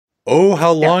Oh,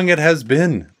 how long it has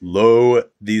been. Lo,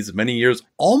 these many years,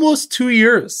 almost 2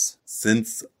 years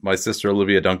since my sister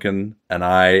Olivia Duncan and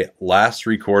I last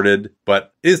recorded.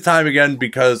 But it's time again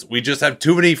because we just have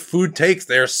too many food takes.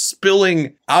 They're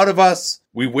spilling out of us.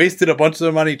 We wasted a bunch of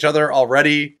them on each other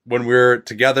already when we were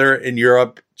together in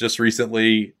Europe just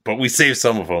recently, but we saved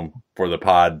some of them for the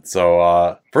pod.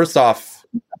 So first off,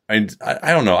 I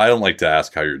don't know. I don't like to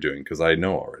ask how you're doing because I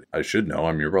know already. I should know.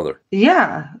 I'm your brother.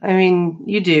 Yeah, I mean,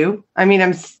 you do. I mean,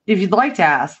 if you'd like to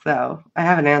ask, though, I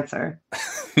have an answer.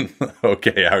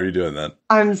 Okay, how are you doing then?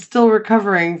 I'm still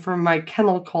recovering from my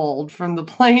kennel cold from the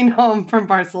plane home from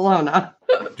Barcelona.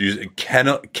 Do you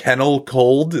kennel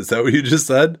cold? Is that what you just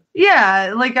said?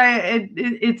 Yeah, like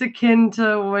it's akin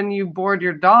to when you board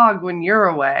your dog when you're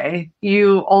away.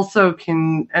 You also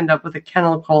can end up with a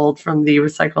kennel cold from the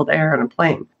recycled air in a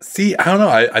plane. See, I don't know.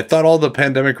 I thought all the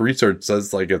pandemic research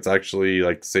says like it's actually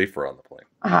like safer on the plane.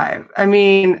 I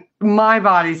mean, my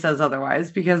body says otherwise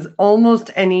because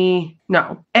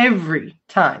every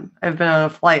time I've been on a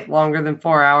flight longer than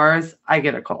 4 hours, I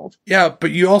get a cold. Yeah,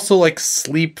 but you also like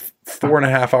sleep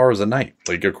 4.5 hours a night.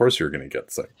 Like, of course you're going to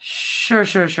get sick. Sure.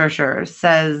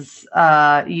 Says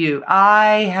you.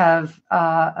 I have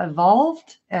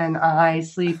evolved and I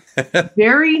sleep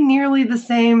very nearly the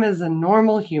same as a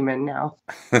normal human now.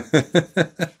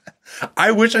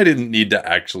 I wish I didn't need to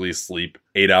actually sleep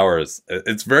 8 hours.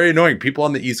 It's very annoying. People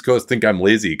on the East Coast think I'm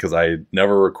lazy because I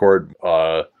never record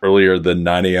earlier than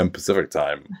 9 a.m. Pacific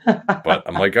time. But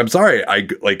I'm like, I'm sorry.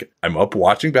 I'm up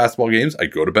watching basketball games. I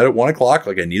go to bed at 1 o'clock.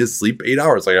 Like, I need to sleep 8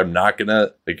 hours. Like, I'm not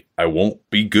gonna, like, I won't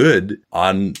be good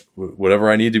on whatever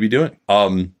I need to be doing.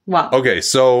 Wow. Okay,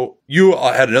 so you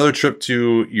had another trip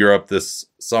to Europe this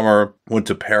summer, went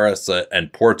to Paris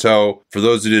and Porto. For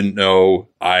those who didn't know,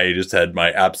 I just had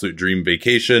my absolute dream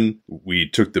vacation. We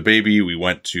took the baby. We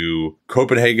went to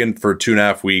Copenhagen for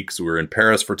 2.5 weeks. We were in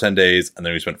Paris for 10 days. And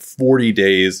then we spent 40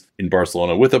 days in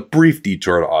Barcelona with a brief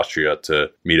detour to Austria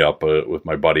to meet up with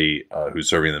my buddy who's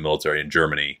serving in the military in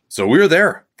Germany. So we were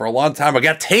there for a long time. I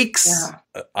got takes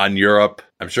on Europe.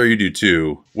 I'm sure you do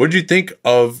too. What did you think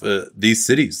of these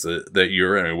cities that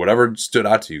you're in? I mean, whatever stood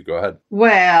out to you, go ahead.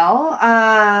 Well,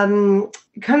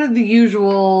 kind of the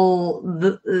usual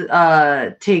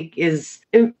take is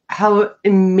how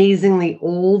amazingly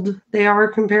old they are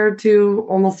compared to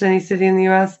almost any city in the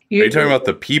U.S. Are you talking about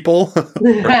the people?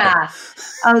 Yeah.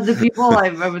 The people, I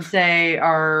would say,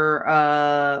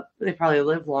 are they probably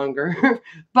live longer.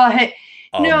 But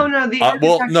no.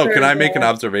 Can I make an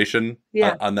observation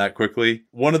on that quickly?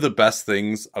 One of the best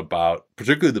things about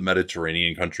particularly the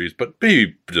Mediterranean countries, but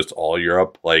maybe just all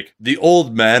Europe, like the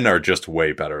old men are just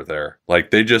way better there. Like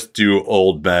they just do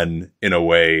old men in a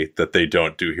way that they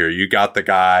don't do here. You got the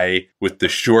guy with the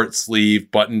short sleeve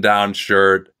button down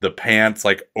shirt, the pants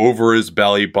like over his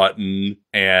belly button,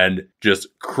 and just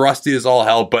crusty as all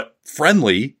hell, but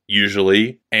friendly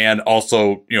usually, and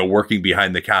also, working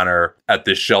behind the counter at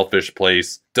this shellfish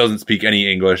place, doesn't speak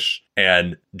any English,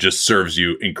 and just serves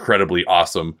you incredibly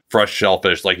awesome fresh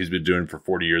shellfish like he's been doing for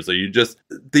 40 years. Like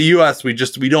the US,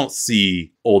 we don't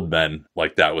see old men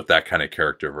like that with that kind of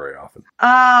character very often.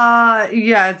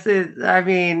 Yeah, I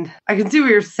mean, I can see what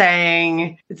you're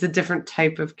saying. It's a different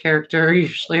type of character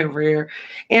usually over here,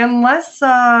 and less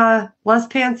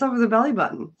pants over the belly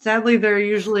button. Sadly, they're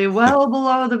usually well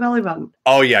below the belly button.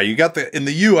 Oh yeah, in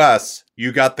the US,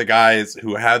 you got the guys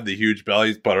who have the huge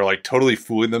bellies but are like totally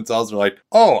fooling themselves. They're like,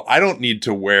 oh, I don't need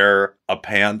to wear a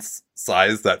pants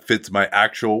size that fits my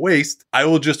actual waist. I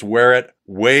will just wear it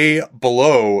way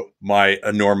below my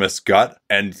enormous gut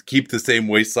and keep the same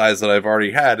waist size that I've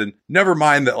already had. And never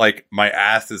mind that like my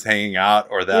ass is hanging out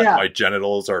or that my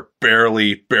genitals are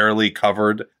barely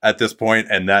covered at this point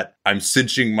and that I'm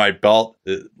cinching my belt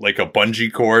like a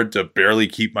bungee cord to barely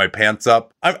keep my pants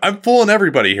up. I'm fooling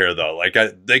everybody here though. Like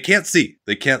they can't see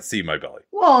my belly.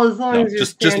 Well, as long as you're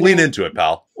just lean into it,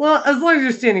 pal. Well, as long as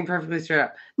you're standing perfectly straight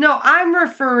up. No, I'm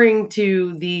referring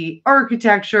to the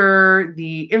architecture,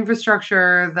 the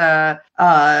infrastructure, the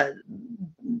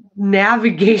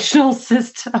navigational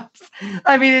systems.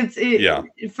 I mean,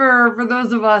 for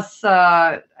those of us,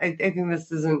 I think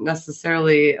this isn't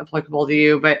necessarily applicable to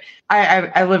you, but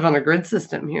I live on a grid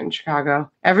system here in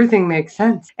Chicago. Everything makes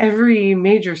sense. Every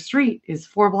major street is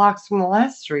 4 blocks from the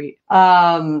last street.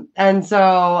 And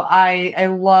so I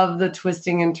love the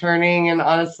twisting and turning, and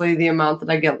honestly, the amount that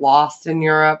I get lost in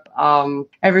Europe.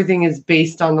 Everything is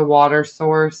based on the water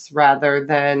source rather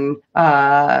than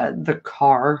the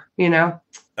car,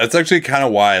 That's actually kind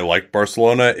of why I like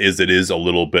Barcelona. It is a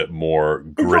little bit more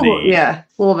gritty.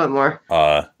 a little bit more.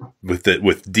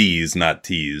 With D's, not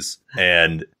T's.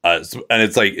 And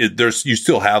it's like there's you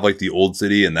still have like the old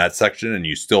city in that section, and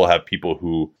you still have people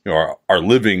who are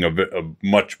living a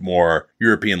much more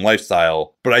European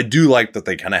lifestyle. But I do like that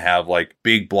they kind of have like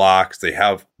big blocks. They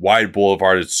have wide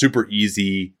boulevard. It's super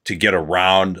easy to get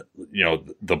around.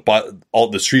 All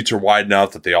the streets are wide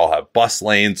enough that they all have bus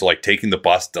lanes. So like taking the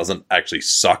bus doesn't actually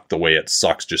suck the way it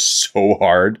sucks just so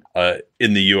hard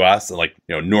in the U.S. And like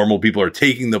normal people are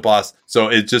taking the bus. So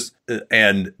it's just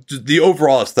the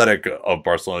overall aesthetic of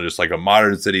Barcelona, just like a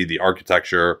modern city, the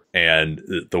architecture and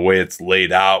the way it's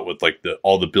laid out with like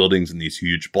all the buildings in these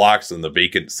huge blocks and the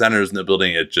vacant centers in the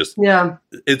building.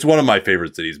 It's one of my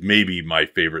favorite cities, maybe my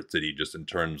favorite city, just in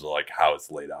terms of like how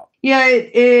it's laid out. Yeah,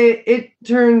 it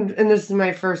turned, and this is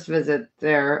my first visit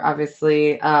there,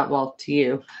 obviously, to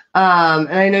you. And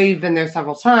I know you've been there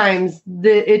several times.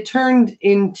 It turned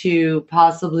into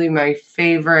possibly my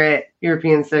favorite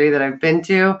European city that I've been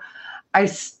to. I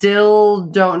still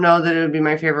don't know that it would be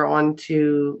my favorite one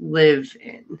to live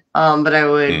in, but I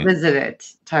would visit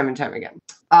it time and time again.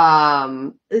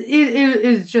 It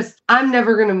is just, I'm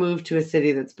never going to move to a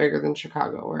city that's bigger than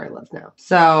Chicago where I live now.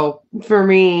 So for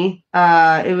me,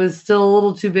 it was still a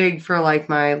little too big for like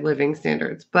my living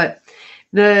standards, but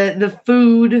the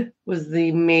food was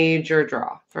the major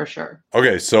draw for sure.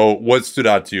 Okay. So what stood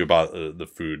out to you about the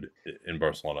food in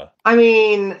Barcelona? I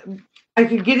mean, I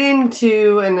could get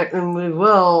into, and we will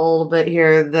a little bit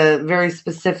here, the very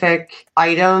specific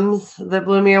items that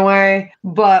blew me away.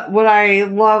 But what I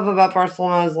love about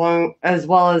Barcelona, as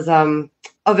well as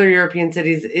other European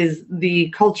cities, is the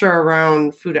culture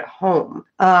around food at home.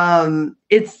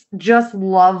 It's just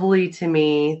lovely to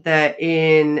me that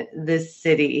in this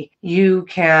city, you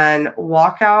can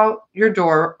walk out your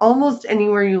door almost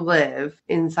anywhere you live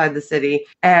inside the city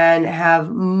and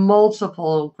have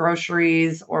multiple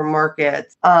groceries or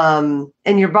markets. And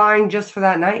you're buying just for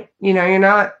that night. You're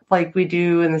not like we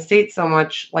do in the States so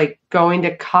much, like going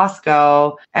to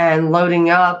Costco and loading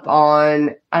up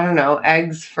on, I don't know,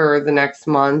 eggs for the next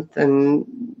month and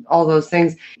all those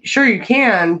things. Sure, you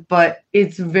can, but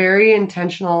it's very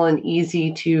intentional and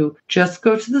easy to just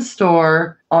go to the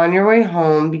store on your way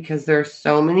home because there's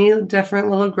so many different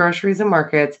little groceries and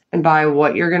markets and buy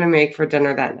what you're going to make for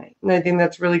dinner that night. And I think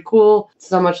that's really cool.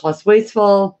 So much less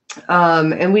wasteful.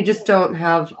 And we just don't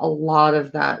have a lot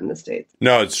of that in the States.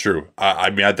 No, it's true. I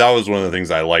mean, that was one of the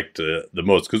things I liked the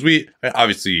most because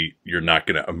obviously you're not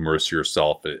going to immerse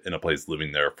yourself in a place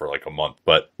living there for like a month,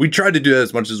 but we tried to do that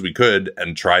as much as we could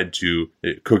and tried to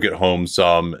cook at home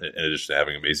some in addition to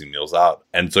having amazing meals out.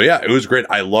 And so, yeah, it was great.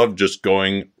 I loved just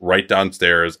going right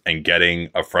downstairs and getting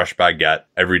a fresh baguette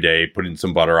every day, putting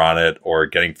some butter on it, or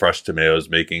getting fresh tomatoes,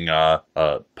 making a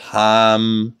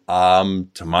pan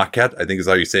tomacat, I think is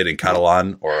how you say it in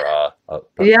Catalan, or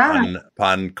pan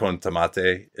con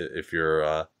tomate. If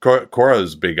you're Cora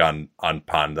is big on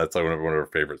pan. That's like one of her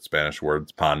favorite Spanish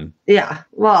words, pan. Yeah,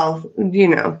 well,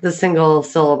 the single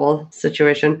syllable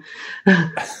situation.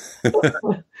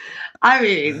 I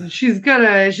mean, she's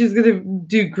gonna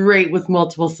do great with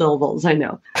multiple syllables. I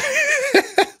know.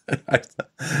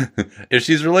 If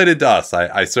she's related to us,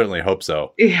 I certainly hope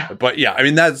so. Yeah. But yeah, I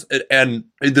mean, and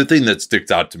the thing that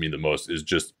sticks out to me the most is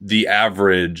just the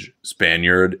average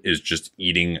Spaniard is just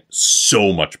eating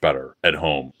so much better at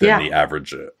home than the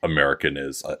average American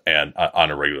is, and on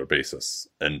a regular basis.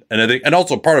 And I think, and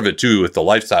also part of it too with the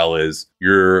lifestyle is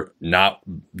you're not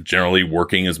generally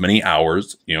working as many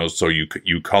hours, so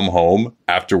you come home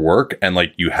after work and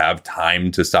like you have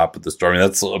time to stop at the store. I mean,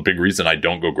 that's a big reason I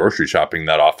don't go grocery shopping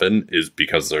that often, is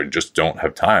because I just don't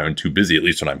have time. I'm too busy, at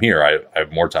least when I'm here. I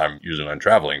have more time usually when I'm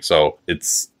traveling. So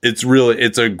it's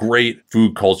a great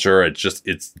food culture.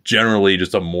 It's generally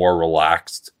just a more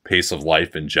relaxed pace of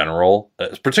life in general,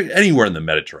 particularly anywhere in the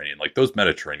Mediterranean. Like those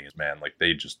Mediterraneans, man, like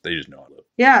they just know how to live.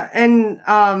 Yeah, and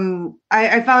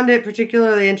I found it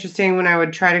particularly interesting when I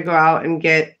would try to go out and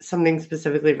get something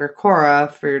specifically for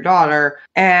Cora, for your daughter,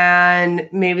 and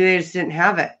maybe they just didn't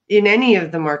have it in any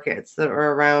of the markets that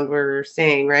are around where we're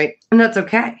staying, right? And that's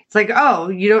okay. It's like, oh,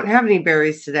 you don't have any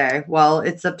berries today. Well,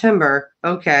 it's September.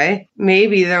 Okay,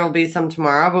 maybe there will be some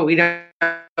tomorrow, but we don't.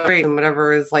 And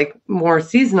whatever is like more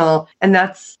seasonal, and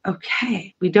that's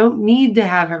okay. We don't need to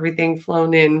have everything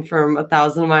flown in from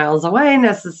 1,000 miles away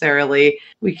necessarily.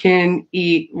 We can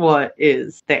eat what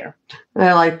is there. And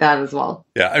I like that as well.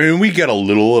 Yeah, I mean, we get a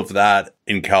little of that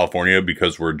in California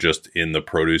because we're just in the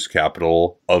produce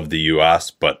capital of the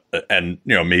U.S. And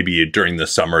maybe during the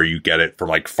summer you get it from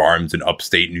like farms in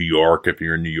upstate New York if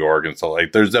you're in New York, and so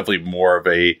like there's definitely more of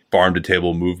a farm to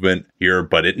table movement here,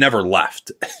 but it never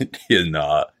left in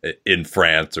in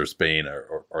France or Spain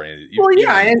or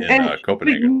and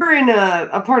Copenhagen. We're in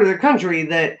a part of the country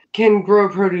that can grow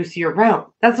produce year round.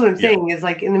 That's what I'm saying is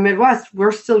like in the Midwest,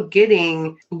 we're still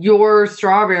getting your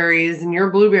strawberries and your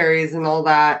blueberries and all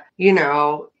that,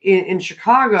 in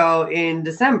Chicago in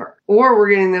December, or we're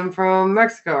getting them from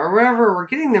Mexico or wherever we're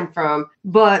getting them from.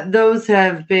 But those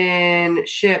have been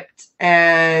shipped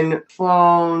and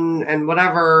flown and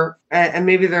whatever, and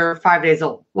maybe they're 5 days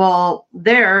old. Well,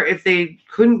 if they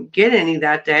couldn't get any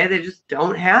that day, they just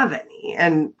don't have any.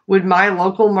 And would my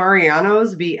local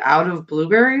Mariano's be out of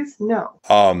blueberries? No.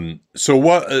 So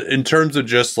what, in terms of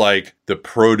just like the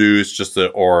produce,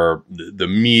 or the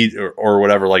meat or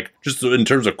whatever, like just in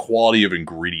terms of quality of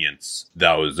ingredients,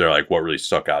 that was there, like what really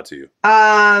stuck out to you?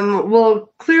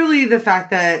 Well, clearly the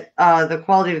fact that the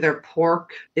quality of their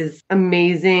pork is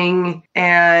amazing.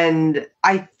 And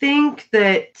I think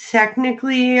that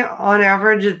technically on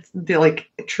average, it's like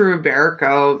true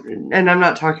Iberico. And I'm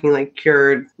not talking like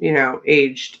cured,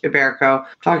 aged Iberico. I'm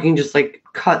talking just like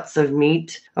cuts of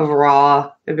meat of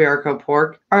raw Iberico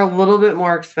pork are a little bit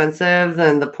more expensive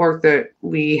than the pork that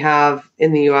we have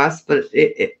in the U.S., but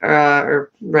it are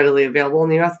readily available in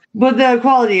the U.S. But the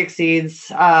quality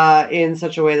exceeds in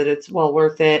such a way that it's well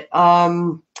worth it.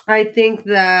 I think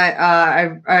that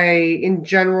I in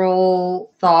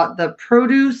general thought the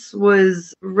produce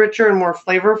was richer and more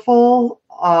flavorful,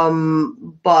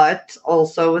 but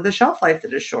also with a shelf life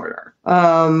that is shorter,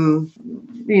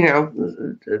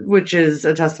 which is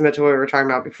a testament to what we were talking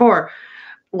about before.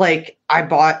 Like I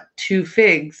bought 2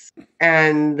 figs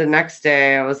and the next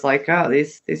day I was like, oh,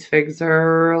 these figs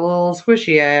are a little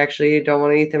squishy. I actually don't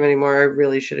want to eat them anymore. I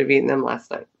really should have eaten them last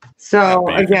night. So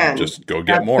again, just go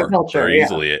get more very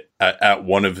easily at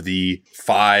one of the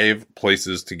 5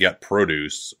 places to get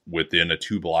produce within a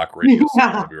 2-block radius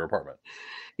of your apartment.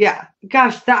 Yeah.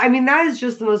 Gosh, that is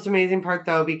just the most amazing part,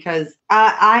 though, because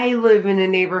I live in a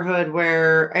neighborhood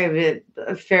where I have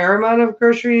a fair amount of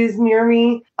groceries near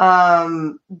me.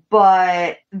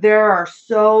 But there are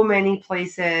so many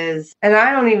places, and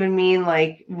I don't even mean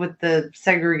like with the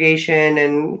segregation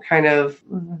and kind of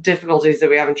difficulties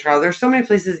that we have in Chicago. There's so many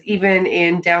places, even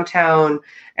in downtown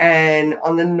and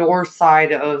on the north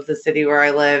side of the city where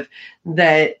I live,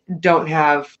 that don't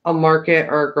have a market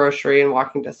or a grocery in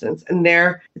walking distance. And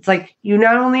there, it's like you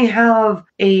not only have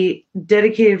a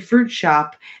dedicated fruit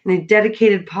shop and a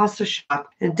dedicated pasta shop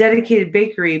and a dedicated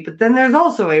bakery, but then there's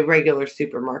also a regular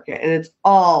supermarket, and it's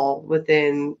all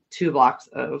within 2 blocks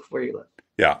of where you live.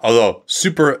 Yeah, although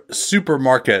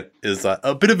supermarket is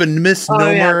a bit of a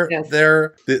misnomer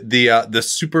there. The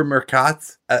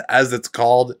supermarket, as it's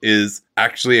called, is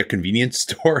actually a convenience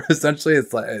store. Essentially,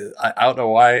 it's like I don't know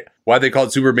why they call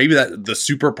it super. Maybe that the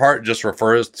super part just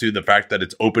refers to the fact that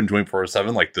it's open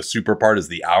 24/7. Like the super part is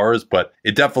the hours, but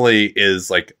it definitely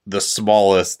is like the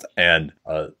smallest and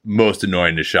most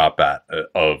annoying to shop at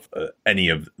of any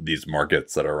of these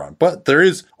markets that are around. But there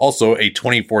is also a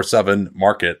 24/7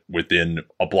 market within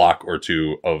a block or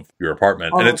 2 of your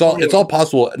apartment, and it's all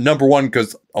possible. Number one,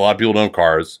 because a lot of people don't have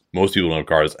cars. Most people don't have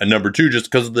cars, and number 2, just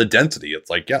because of the density. It's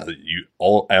like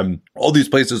all these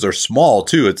places are small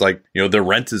too. It's like the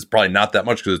rent is probably not that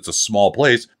much because it's a small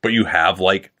place, but you have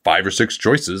like 5 or 6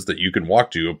 choices that you can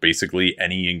walk to of basically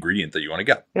any ingredient that you want to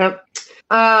get. Yep.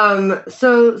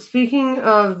 So speaking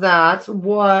of that,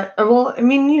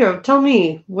 tell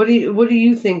me, what do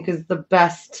you think is the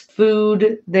best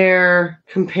food there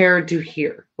compared to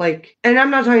here? Like, and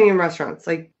I'm not talking in restaurants,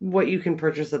 like what you can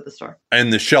purchase at the store.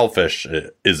 And the shellfish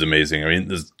is amazing. I mean,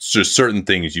 there's just certain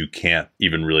things you can't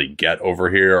even really get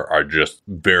over here are just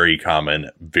very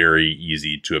common, very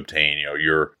easy to obtain.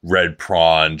 Your red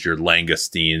prawns, your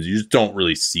langoustines, you just don't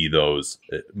really see those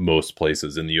at most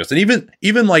places in the U.S. And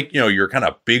even like, your kind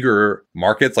of bigger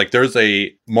markets, like there's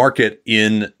a market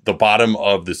in the bottom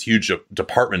of this huge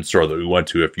department store that we went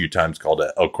to a few times called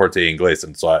El Corte Inglés.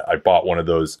 And so I bought one of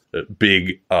those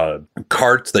big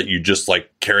carts that you just like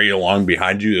carry along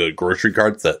behind you, the grocery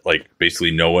carts that like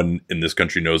basically no one in this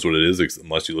country knows what it is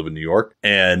unless you live in New York.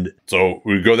 And so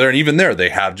we go there, and even there they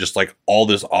have just like all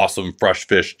this awesome fresh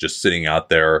fish just sitting out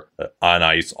there on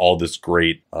ice, all this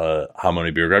great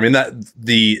hamoni beer. I mean, that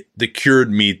the cured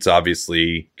meats,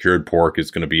 obviously cured pork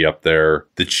is going to be up there.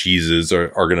 The cheeses are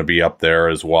going to be up there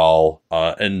as well.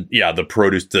 And yeah, the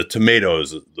produce, the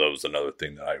tomatoes, that was another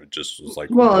thing that I just was like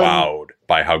wowed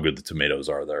by how good the tomatoes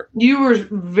are there. You were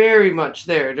very much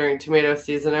there during tomato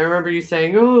season. I remember you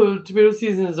saying, "Oh, tomato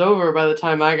season is over" by the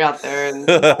time I got there, and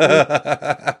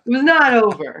it was not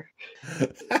over.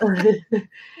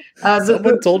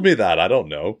 Someone told me that. I don't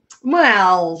know.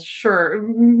 Well, sure.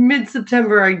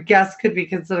 Mid-September, I guess, could be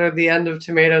considered the end of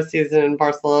tomato season in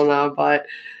Barcelona, but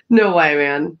no way,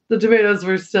 man. The tomatoes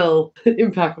were still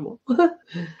impeccable.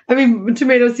 I mean,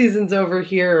 tomato season's over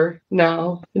here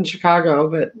now in Chicago,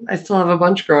 but I still have a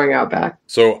bunch growing out back.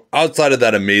 So outside of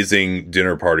that amazing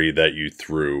dinner party that you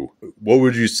threw, what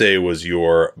would you say was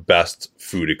your best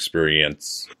food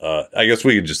experience? I guess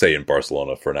we could just say in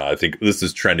Barcelona for now. I think this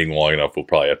is trending long enough. We'll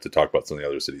probably have to talk about some of the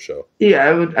other city show. Yeah,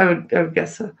 I would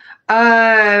guess so.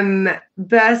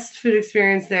 Best food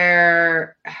experience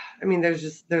there. I mean,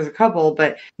 there's a couple,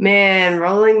 but man,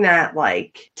 rolling that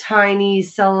like tiny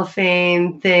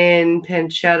cellophane thin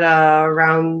pancetta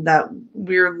around that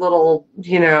weird little,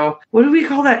 what do we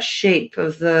call that shape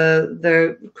of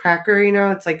the cracker?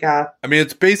 It's like a. I mean,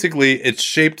 it's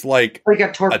shaped like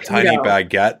a torpedo. A tiny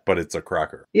baguette, but it's a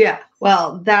cracker. Yeah.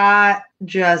 Well, that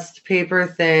just paper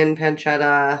thin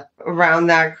pancetta around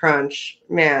that crunch,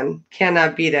 man,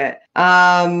 cannot beat it.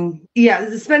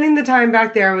 Yeah, spending the time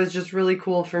back there was just really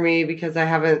cool for me because I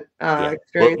haven't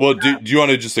experienced. Well, do you want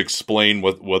to just explain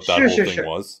what that whole thing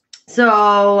was?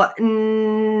 So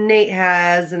Nate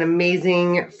has an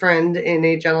amazing friend in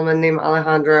a gentleman named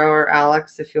Alejandro, or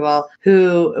Alex, if you will,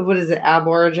 who, what is it, Ab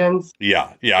Origins?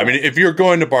 Yeah. I mean, if you're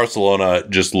going to Barcelona,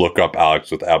 just look up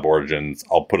Alex with Ab Origins.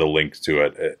 I'll put a link to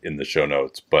it in the show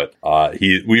notes. But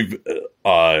we've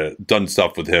done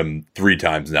stuff with him 3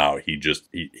 times now.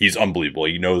 He's unbelievable.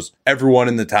 He knows everyone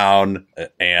in the town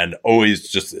and always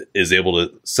just is able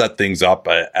to set things up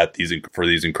for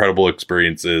these incredible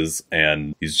experiences.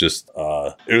 And he's just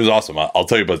it was awesome. I'll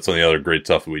tell you about some of the other great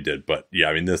stuff that we did. But yeah,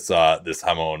 I mean this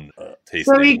jamón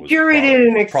tasting. So we curated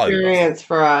an experience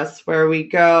for us where we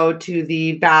go to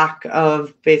the back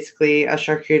of basically a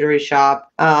charcuterie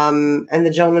shop. And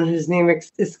the gentleman whose name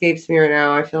escapes me right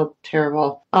now, I feel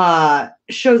terrible,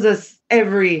 shows us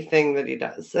everything that he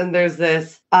does. And there's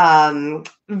this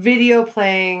video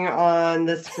playing on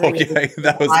the screen. Okay,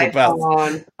 that was the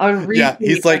best. Yeah,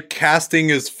 he's like casting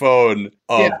his phone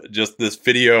of just this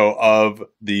video of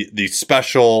the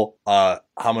special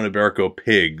jamón ibérico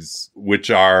pigs, which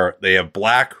they have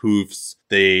black hoofs.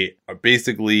 They are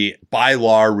basically, by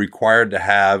law, required to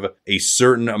have a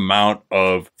certain amount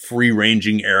of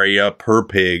free-ranging area per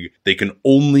pig. They can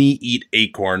only eat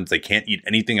acorns. They can't eat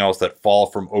anything else that fall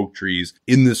from oak trees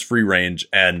in this free range.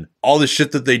 And all the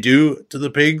shit that they do to the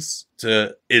pigs,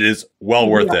 it is well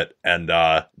worth it. And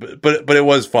but it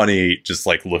was funny just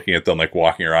like looking at them like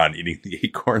walking around eating the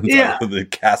acorns and then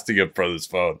casting it from his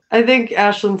phone. I think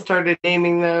Ashlyn started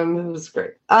naming them. It was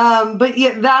great. But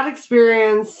yeah, that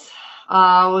experience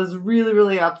was really,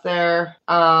 really up there.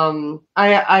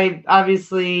 I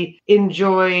obviously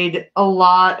enjoyed a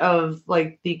lot of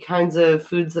like the kinds of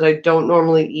foods that I don't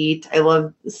normally eat. I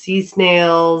love sea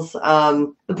snails.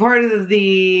 The part of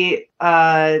the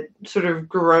sort of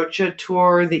Garocha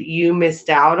tour that you missed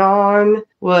out on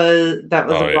was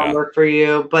a bummer for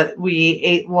you. But we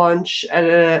ate lunch at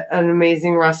an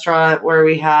amazing restaurant where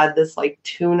we had this like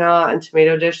tuna and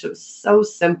tomato dish that was so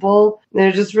simple. And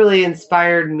it just really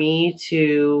inspired me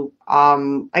to,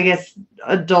 I guess,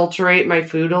 adulterate my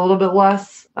food a little bit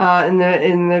less in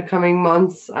the coming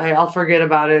months. I'll forget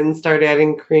about it and start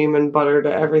adding cream and butter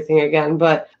to everything again.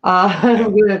 But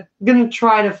I'm gonna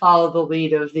try to follow the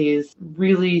lead of these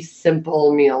really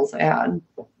simple meals I had.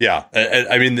 Yeah,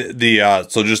 I mean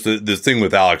so just the thing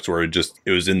with Alex where it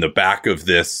was in the back of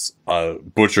this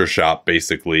butcher shop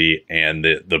basically, and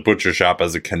the butcher shop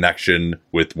has a connection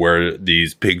with where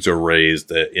these pigs are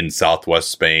raised in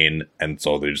southwest Spain, and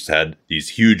so they just had these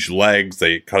huge legs.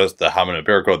 They cut us the jamón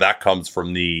ibérico that comes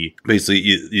from basically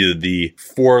either the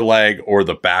foreleg or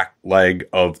the back leg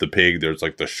of the pig. There's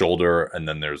like the shoulder, and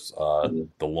then there's the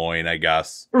loin, I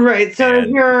guess. Right. So if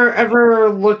you're ever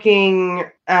looking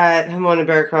at jamón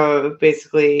ibérico,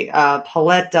 basically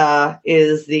paleta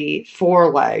is the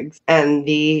forelegs, and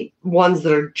the ones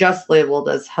that are just labeled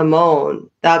as jamón,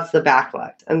 that's the back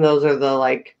legs, and those are the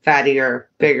like fattier,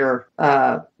 bigger,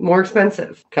 more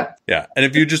expensive cuts. Yeah, and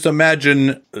if you just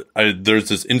imagine, there's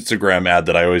this Instagram ad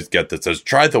that I always get that says,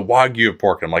 try the Wagyu of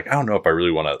pork. And I'm like, I don't know if I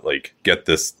really want to like get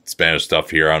this Spanish stuff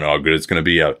here. I don't know how good it's going to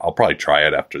be. I'll probably try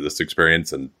it after this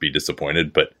experience and be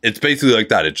disappointed. But it's basically like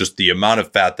that. It's just the amount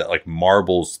of fat that like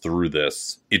marbles through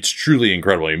this. It's truly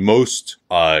incredible. I mean, most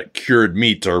cured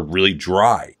meats are really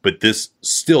dry, but this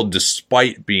still,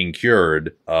 despite being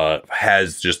cured,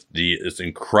 has just this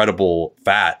incredible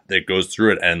fat that goes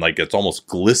through it, and like it's almost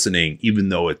glistening glistening, even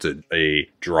though it's a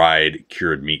dried,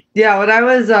 cured meat. Yeah, what I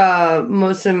was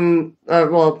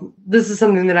well, this is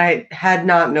something that I had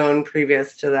not known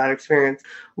previous to that experience,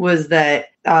 was that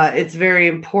it's very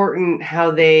important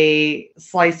how they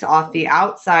slice off the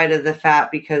outside of the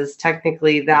fat, because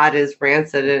technically that is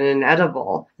rancid and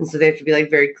inedible. And so they have to be like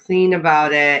very clean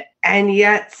about it. And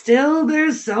yet still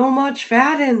there's so much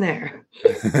fat in there,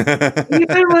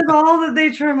 even with all that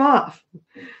they trim off.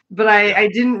 But I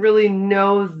didn't really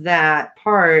know that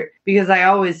part, because I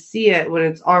always see it when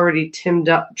it's already trimmed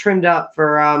up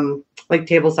for like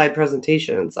tableside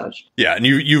presentation and such. Yeah, and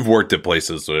you've worked at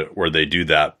places where they do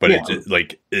that, but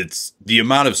it's the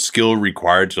amount of skill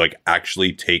required to like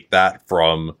actually take that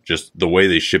from just the way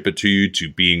they ship it to you to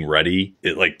being ready.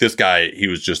 Like this guy, he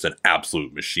was just an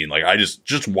absolute machine. Like I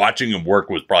just watching him work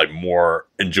was probably more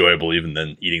enjoyable even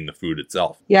than eating the food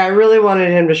itself. Yeah, I really wanted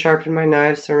him to sharpen my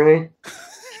knives for me.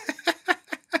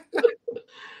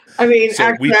 I mean, so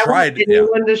actually, I tried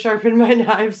anyone to sharpen my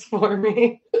knives for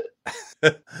me.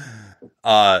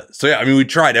 So yeah, I mean, we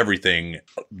tried everything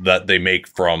that they make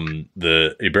from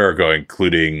the Iberico,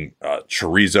 including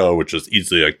chorizo, which is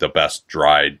easily like the best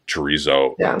dried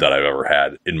chorizo that I've ever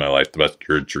had in my life, the best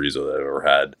cured chorizo that I've ever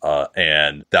had,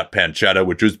 and that pancetta,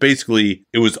 which was basically,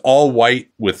 it was all white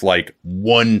with like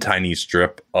one tiny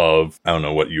strip of, I don't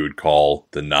know what you would call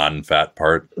the non-fat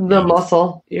part. The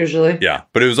muscle, usually. Yeah,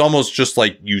 but it was almost just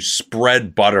like you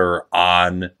spread butter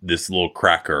on this little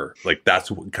cracker. Like that's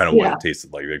kind of what it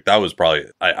tasted like. Like that was probably,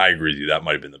 I agree with you, that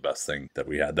might have been the best thing that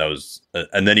we had. That was,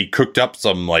 and then he cooked up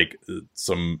some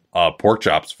pork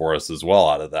chops for us as well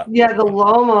out of that. Yeah, the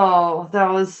lomo, that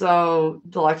was so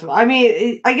delectable. I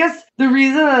mean, I guess the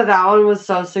reason that one was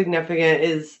so significant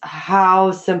is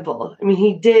how simple. I mean,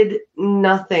 he did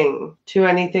nothing to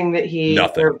anything that he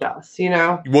served us, you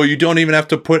know? Well, you don't even have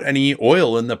to put any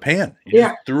oil in the pan. You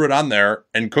just threw it on there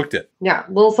and cooked it. Yeah,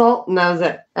 a little salt, and that was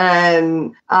it.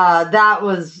 And that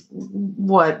was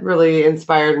what really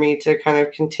inspired me to kind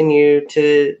of continue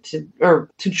to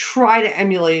try to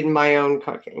emulate in my own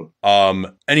cooking.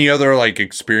 Any other like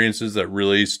experiences that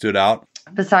really stood out?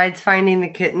 Besides finding the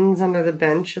kittens under the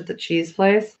bench at the cheese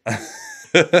place?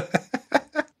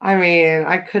 I mean,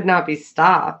 I could not be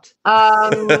stopped.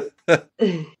 I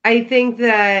think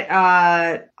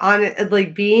that on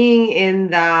like being in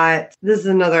that, this is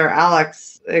another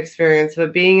Alex experience,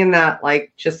 but being in that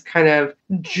like just kind of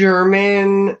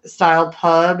German style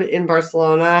pub in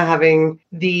Barcelona, having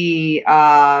the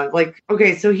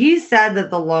okay, so he said that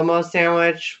the Lomo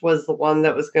sandwich was the one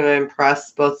that was going to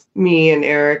impress both me and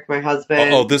Eric, my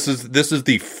husband. Oh, this is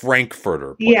the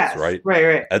Frankfurter place, right?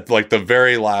 Right. At like the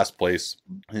very last place.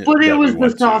 But it was the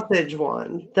sausage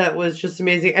one that was just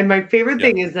amazing. And my favorite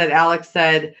thing is that Alex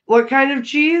said, "What kind of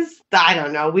cheese? I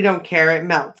don't know. We don't care. It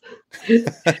melts."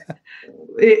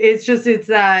 It's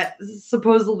that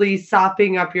supposedly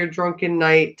sopping up your drunken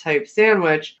night type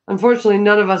sandwich. Unfortunately,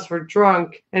 none of us were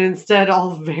drunk, and instead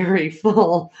all very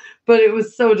full. But it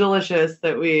was so delicious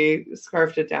that we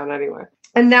scarfed it down anyway.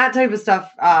 And that type of stuff,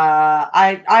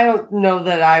 I don't know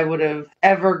that I would have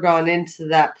ever gone into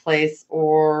that place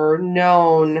or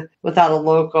known without a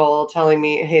local telling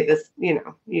me, hey, this,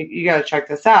 you got to check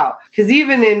this out. Because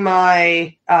even in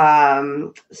my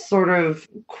sort of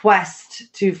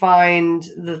quest to find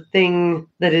the thing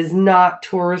that is not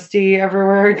touristy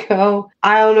everywhere I go,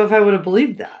 I don't know if I would have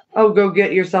believed that. Oh, go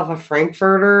get yourself a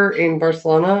Frankfurter in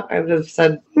Barcelona. I would have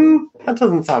said, that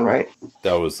doesn't sound right.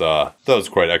 That was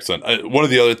quite excellent. One of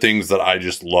the other things that I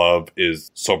just love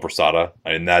is sopressata,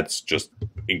 and that's just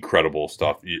incredible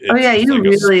stuff. You like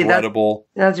really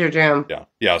that's your jam.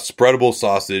 Yeah, spreadable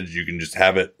sausage. You can just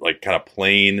have it like kind of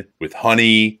plain with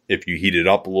honey. If you heat it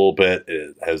up a little bit,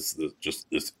 it has just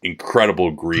this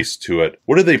incredible grease to it.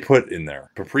 What do they put in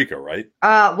there? Paprika, right?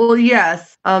 Well,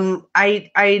 yes.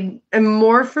 I am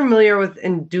more familiar with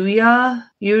Nduja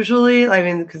usually. I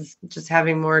mean, because just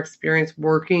having more experience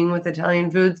working with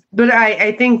Italian foods. But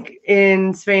I think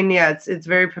in Spain, it's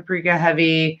very paprika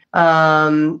heavy.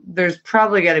 There's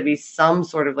probably got to be some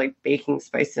sort of like baking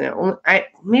spice in it.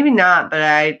 Maybe not, but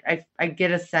I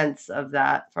get a sense of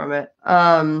that from it.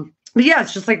 But yeah,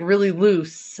 it's just like really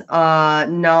loose,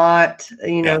 not,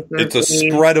 it's a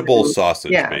spreadable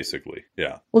sausage, basically.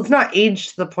 Yeah. Well, it's not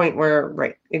aged to the point where,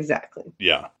 right, exactly.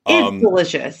 Yeah. It's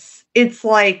delicious. It's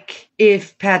like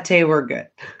if pate were good.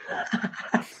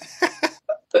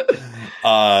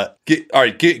 All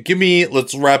right, give me,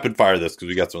 let's rapid fire this because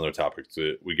we got some other topics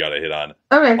that we got to hit on.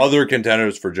 Okay. Other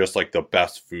contenders for just like the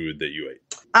best food that you ate.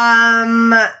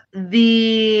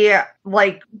 The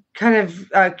like kind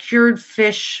of cured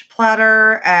fish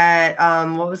platter at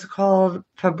what was it called?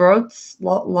 Pebrots,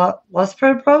 Los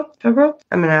Pebrots.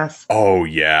 I'm an ass. Oh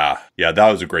yeah,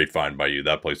 that was a great find by you.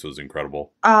 That place was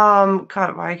incredible.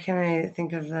 God, why can't I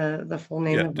think of the full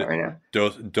name of it right now?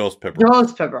 Dos Pebrots.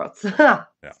 Dos Pebrots.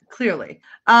 Yeah. Clearly.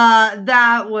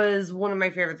 That was one of my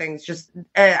favorite things. Just,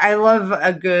 I love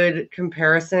a good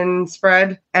comparison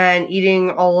spread, and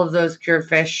eating all of those cured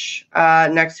fish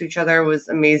next to each other was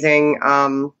amazing.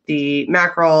 The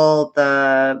mackerel,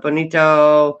 the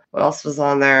bonito, what else was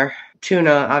on there?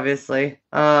 Tuna, obviously.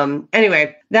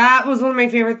 Anyway, that was one of my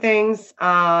favorite things.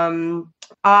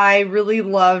 I really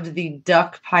loved the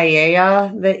duck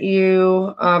paella that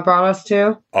you brought us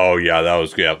to. Oh yeah, that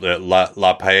was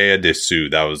La Paella de Sue.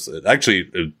 That was actually,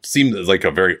 it seemed like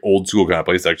a very old school kind of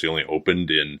place. It actually only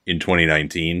opened in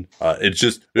 2019. It's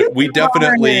just we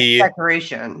definitely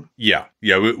decoration. Yeah,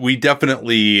 we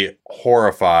definitely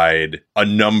horrified a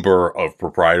number of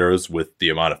proprietors with the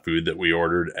amount of food that we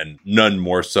ordered, and none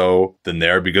more so than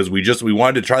there, because we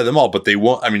wanted to try them all, but they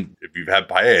won't. I mean, if you've had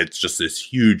paella, it's just this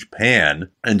huge pan,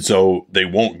 and so they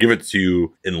won't give it to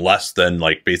you in less than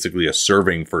like basically a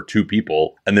serving for 2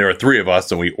 people. And there are 3 of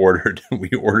us, and we ordered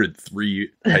 3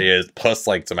 paellas plus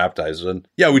like some appetizers. And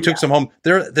yeah, we took some home.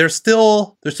 They're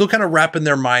still kind of wrapping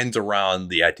their minds around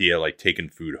the idea of like taking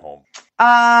food home.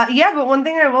 Yeah, but one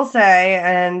thing I will say,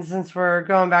 and since we're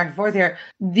going back and forth here,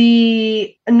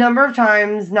 the number of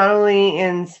times, not only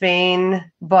in Spain,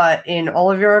 but in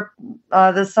all of Europe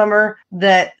this summer,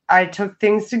 that I took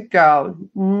things to go,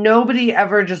 nobody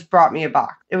ever just brought me a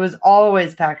box. It was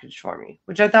always packaged for me,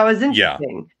 which I thought was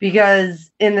interesting,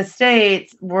 because in the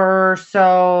States, we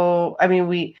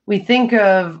think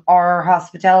of our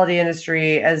hospitality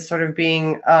industry as sort of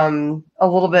being a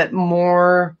little bit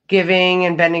more giving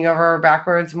and bending over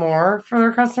backwards more for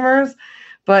their customers.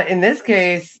 But in this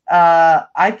case,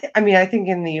 I think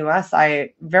in the US,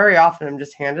 I very often am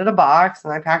just handed a box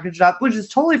and I package it up, which is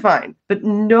totally fine. But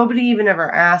nobody even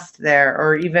ever asked there,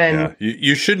 or even... Yeah,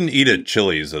 you shouldn't eat at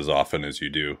Chili's as often as you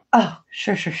do. Oh,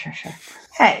 sure.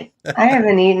 Hey, I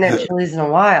haven't eaten at Chili's in a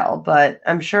while, but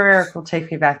I'm sure Eric will take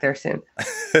me back there soon.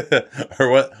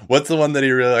 Or what's the one that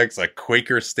he really likes? Like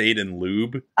Quaker State and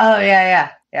Lube? Oh, yeah,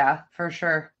 for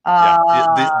sure.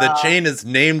 The chain is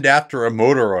named after a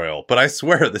motor oil, but I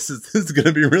swear this is going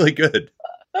to be really good.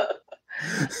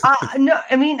 No,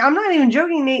 I mean, I'm not even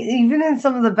joking. Even in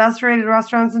some of the best rated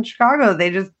restaurants in Chicago, they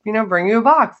just, bring you a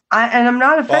box. And I'm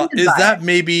not offended by it.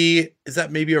 Is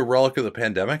that maybe a relic of the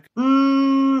pandemic?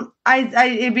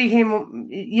 It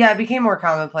became more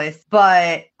commonplace,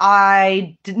 but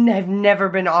have never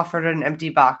been offered an empty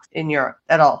box in Europe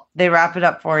at all. They wrap it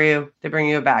up for you. They bring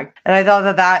you a bag. And I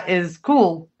thought that is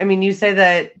cool. I mean, you say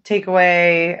that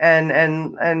takeaway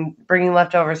and bringing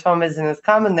leftovers home isn't as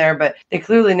common there, but they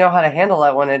clearly know how to handle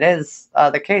it when it is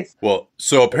the case. Well,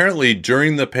 so apparently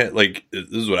during this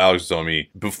is what Alex was telling me,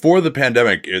 before the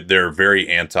pandemic, they're very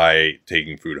anti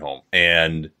taking food home.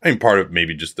 And I mean, part of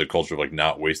maybe just the culture of like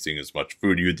not wasting as much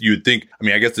food. You'd think, I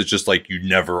mean, I guess it's just like you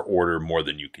never order more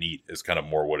than you can eat is kind of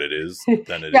more what it is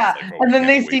than it yeah. is. Like, and then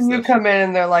they see you come in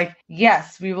and they're like,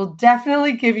 yes, we will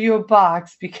definitely give you a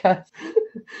box because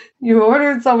you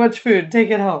ordered so much food. Take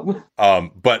it home.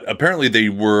 But apparently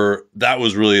that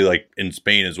was really like in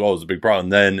Spain as well was a big problem.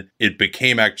 And then it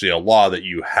became actually a law that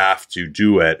you have to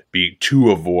do it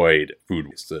to avoid food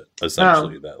waste,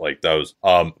 essentially.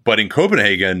 But in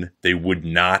Copenhagen, they would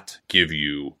not give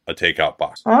you a takeout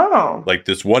box. Oh. Like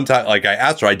this one time, like I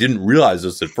asked her, I didn't realize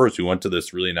this at first. We went to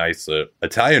this really nice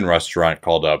Italian restaurant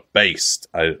called Based.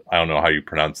 I don't know how you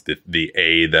pronounce the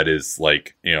A that is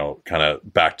like, kind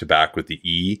of back to back with the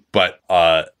E. But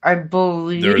I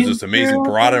believe there was this amazing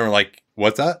burrata, and we're like,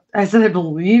 what's that? I said, I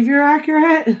believe you're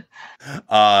accurate.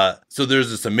 So there's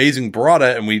this amazing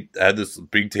burrata, and we had this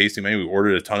big tasting menu. We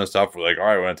ordered a ton of stuff. We're like, all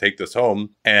right, we're going to take this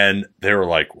home. And they were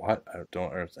like, what? I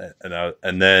don't understand.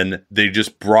 And then they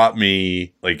just brought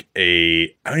me like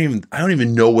I don't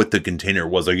even know what the container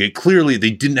was. Like they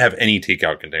didn't have any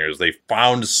takeout containers. They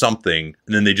found something,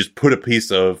 and then they just put a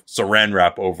piece of saran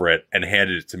wrap over it and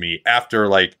handed it to me after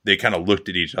like they kind of looked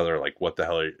at each other like, what the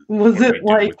hell was it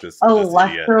like this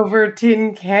leftover idiot?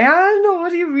 Tin can?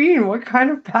 What do you mean? What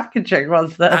kind of packaging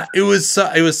was this? It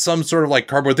was some sort of like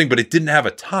cardboard thing, but it didn't have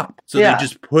a top, so they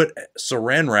just put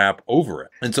saran wrap over it.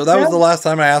 And so that was the last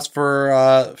time I asked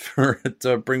for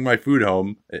to bring my food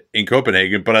home in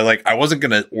Copenhagen. But I wasn't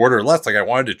gonna order less. Like I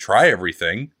wanted to try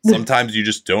everything. Sometimes you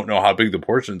just don't know how big the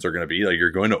portions are gonna be. Like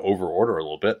you're going to over order a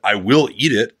little bit. I will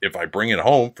eat it if I bring it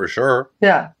home for sure.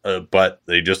 Yeah. But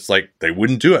they just they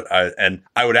wouldn't do it.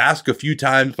 I would ask a few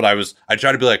times, but I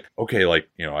tried to be like, okay, okay, like,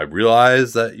 I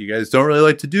realize that you guys don't really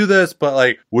like to do this, but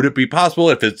like, would it be possible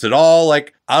if it's at all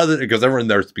like out of the, because everyone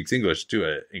there speaks English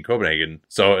too in Copenhagen.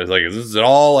 So it's like, is this at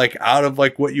all like out of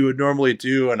like what you would normally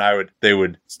do? And they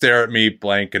would stare at me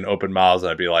blank and open mouths,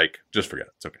 and I'd be like, just forget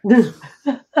it. It's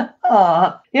okay.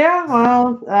 Yeah,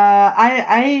 well,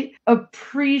 I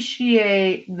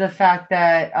appreciate the fact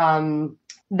that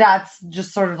that's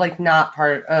just sort of like not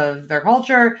part of their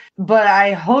culture, but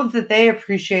I hope that they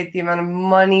appreciate the amount of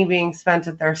money being spent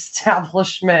at their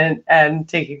establishment and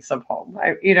taking some home.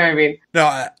 You know what I mean?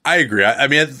 No, I agree. I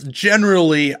mean,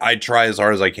 generally, I try as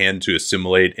hard as I can to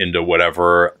assimilate into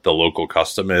whatever the local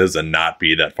custom is and not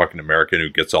be that fucking American who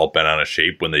gets all bent out of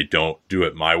shape when they don't do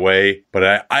it my way.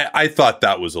 But I thought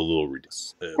that was a little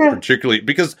ridiculous, particularly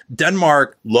because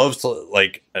Denmark loves to,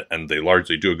 like, and they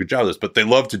largely do a good job of this, but they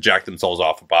love to jack themselves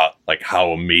off about like how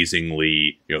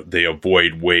amazingly, they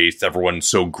avoid waste. Everyone's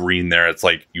so green there. It's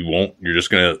like, you're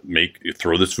just going to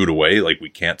throw this food away. Like, we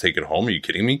can't take it home. Are you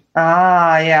kidding me?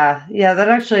 Yeah. Yeah, that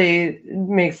actually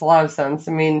makes a lot of sense.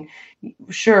 I mean,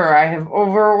 sure, I have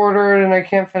over-ordered and I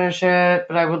can't finish it,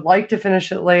 but I would like to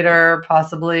finish it later,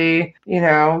 possibly,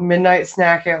 midnight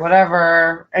snack it,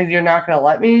 whatever, and you're not going to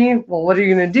let me? Well, what are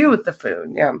you going to do with the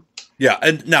food? Yeah. Yeah,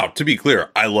 and now, to be clear,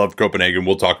 I loved Copenhagen.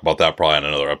 We'll talk about that probably on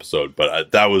another episode,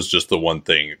 but that was just the one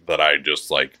thing that I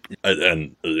just like,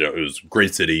 and it was a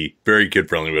great city, very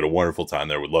kid-friendly. We had a wonderful time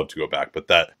there. Would love to go back, but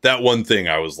that one thing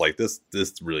I was like, this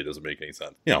really doesn't make any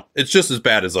sense. It's just as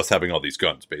bad as us having all these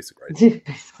guns, basically. Right?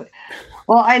 Basically.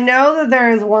 Well, I know that there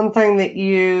is one thing that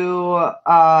you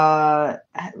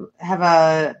have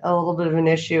a little bit of an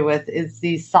issue with, is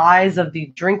the size of the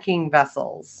drinking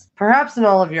vessels. Perhaps in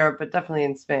all of Europe, but definitely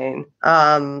in Spain.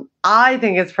 I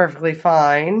think it's perfectly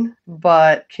fine,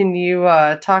 but can you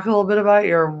talk a little bit about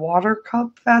your water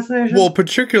cup fascination? Well,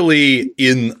 particularly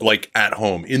in like at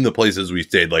home, in the places we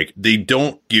stayed, like they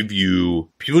don't give you,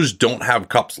 people just don't have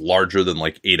cups larger than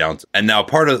like 8 ounces. And now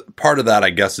part of that, I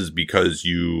guess, is because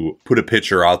you put a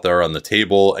pitcher out there on the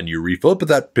table and you refill it, but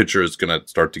that pitcher is going to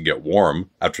start to get warm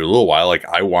after a little while. Like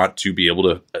I want to be able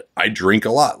to, I drink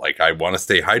a lot. Like I want to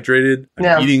stay hydrated.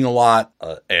 I'm eating a lot.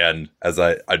 And as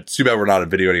it's too bad we're not on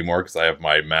video anymore, because I have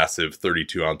my massive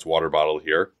 32-ounce water bottle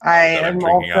here that I'm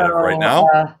drinking out of right now.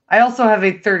 I also have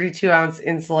a 32-ounce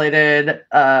insulated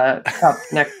cup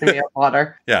next to me of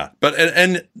water. Yeah, but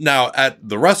and now at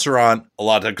the restaurant, a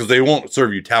lot of times, because they won't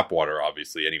serve you tap water,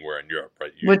 obviously, anywhere in Europe,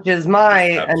 right? Which is my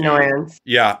annoyance.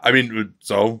 Yeah, I mean,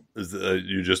 so is it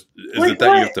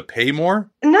that you have to pay more?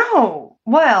 No.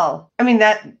 Well, I mean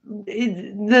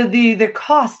the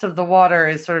cost of the water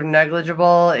is sort of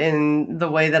negligible in the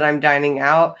way that I'm dining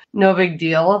out. No big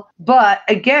deal. But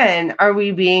again, are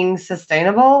we being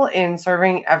sustainable in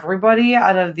serving everybody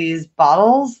out of these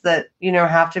bottles that,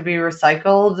 have to be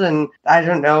recycled and, I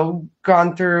don't know,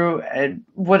 gone through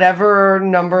whatever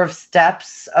number of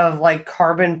steps of like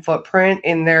carbon footprint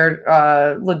in their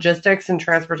logistics and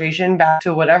transportation back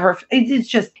to whatever?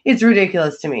 It's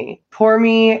ridiculous to me. Pour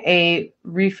me a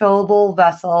refillable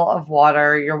vessel of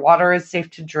water. Your water is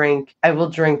safe to drink. I will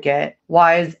drink it.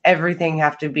 Why does everything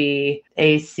have to be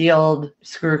a sealed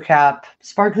screw cap,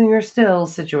 sparkling or still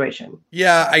situation?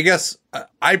 Yeah, I guess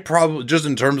I probably, just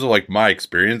in terms of like my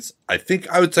experience, I think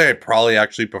I would say I probably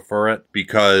actually prefer it,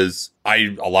 because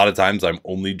a lot of times I'm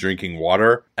only drinking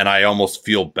water and I almost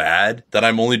feel bad that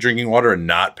I'm only drinking water and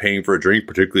not paying for a drink,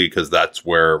 particularly because that's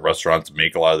where restaurants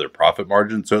make a lot of their profit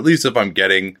margin. So at least if I'm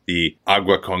getting the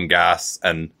agua con gas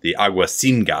and the agua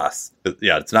sin gas,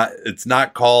 yeah, it's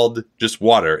not called just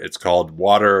water. It's called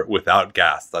water without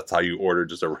gas. That's how you order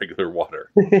just a regular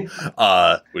water,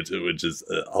 which is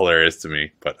hilarious to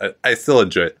me. But I still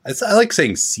enjoy it. I like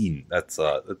saying sin. That's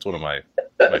one of my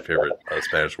favorite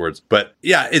Spanish words. But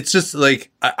yeah, it's just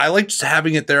like, I like just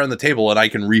having it there on the table and I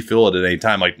can refill it at any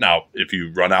time. Like now, if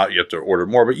you run out, you have to order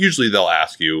more, but usually they'll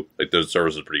ask you, like those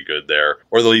service is pretty good there,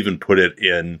 or they'll even put it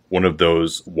in one of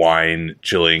those wine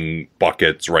chilling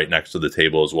buckets right next to the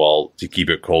table as well to keep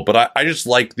it cold. But I just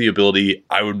like the ability.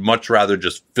 I would much rather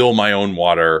just fill my own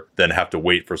water than have to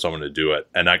wait for someone to do it.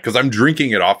 And because I'm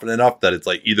drinking it often enough that it's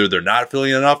like either they're not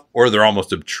filling enough or they're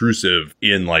almost obtrusive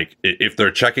in like, if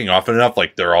they're checking often enough,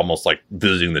 like they're almost like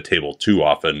visiting the table too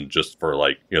often just for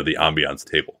like, the ambiance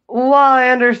table. Well, I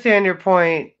understand your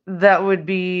point. That would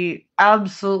be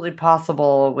absolutely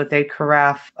possible with a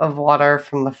carafe of water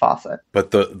from the faucet.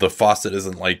 But the faucet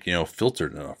isn't like,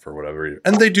 filtered enough or whatever.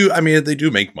 And they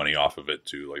do make money off of it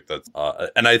too. Like that's,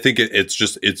 and I think it's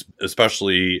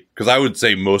especially because I would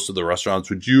say most of the restaurants,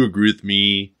 would you agree with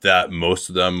me that most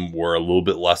of them were a little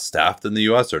bit less staffed than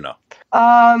the US or no?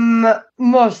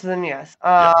 Most of them, yes. So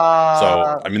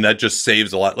I mean that just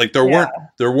saves a lot. Like there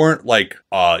weren't like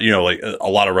like a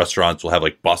lot of restaurants will have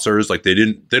like bussers. Like they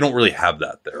don't really have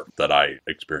that there that I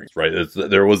experienced. Right,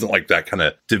 there wasn't like that kind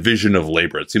of division of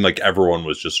labor. It seemed like everyone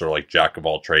was just sort of like jack of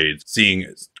all trades,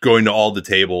 going to all the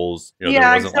tables. There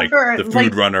wasn't like the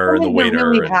food runner and the waiter.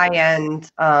 Really high end.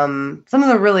 Some of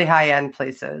the really high end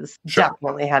places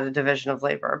definitely had a division of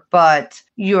labor, but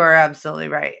you are absolutely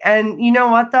right. And you know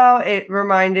what though? It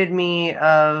reminded me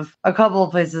of a couple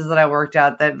of places that I worked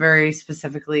at that very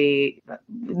specifically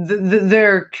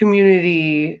their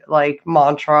community like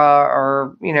mantra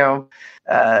or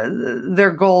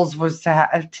their goals was to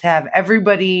have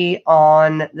everybody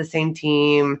on the same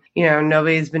team,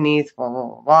 nobody's beneath, blah, blah,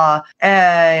 blah, blah.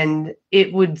 And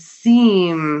it would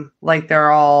seem like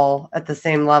they're all at the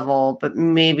same level, but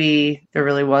maybe there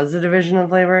really was a division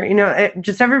of labor.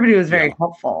 Everybody was very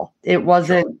helpful. It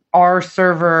wasn't our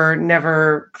server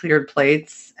never cleared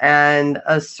plates and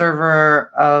a server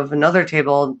of another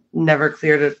table never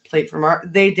cleared a plate from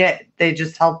they did. They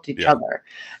just helped each other.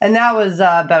 And that was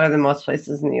better than most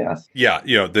places in the U.S. Yeah.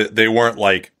 They weren't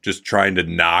like just trying to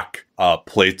knock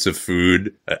plates of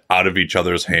food out of each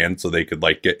other's hands so they could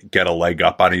like get a leg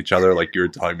up on each other, like you were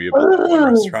telling me about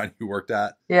the restaurant you worked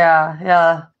at.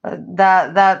 Yeah.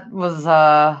 That was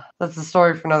that's a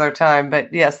story for another time.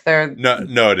 But yes,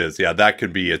 no, it is. Yeah, that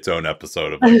could be its own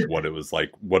episode of like what it was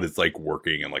like, what it's like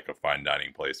working in like a fine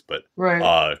dining place. But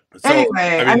right. Anyway,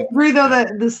 I agree though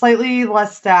that the slightly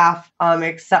less staff,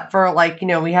 except for like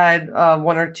we had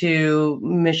one or two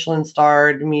Michelin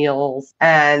starred meals,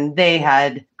 and they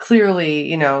had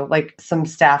clearly like some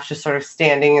staff just sort of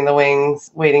standing in the wings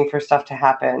waiting for stuff to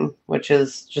happen, which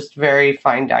is just very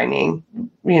fine dining.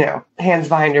 Hands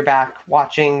behind your back,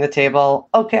 watching the table.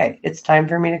 Okay, it's time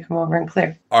for me to come over and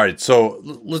clear. All right, so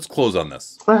let's close on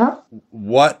this.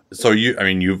 So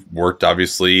you've worked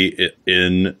obviously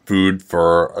in food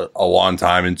for a long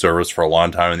time, in service for a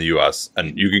long time in the U.S.,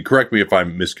 and you can correct me if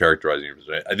I'm mischaracterizing you.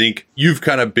 I think you've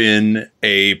kind of been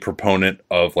a proponent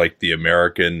of like the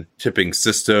American tipping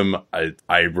system.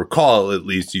 I recall at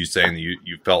least you saying that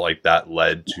you felt like that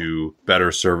led to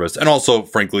better service and also,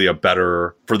 frankly,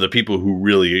 for the people who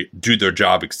really do their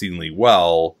job exceedingly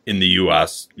well in the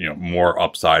U.S., more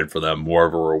upside for them, more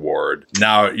of a reward.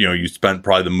 Now, you spent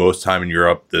probably the most time in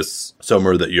Europe this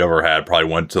summer that you ever had, probably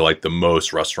went to like the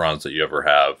most restaurants that you ever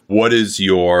have. What is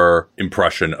your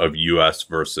impression of U.S.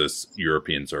 versus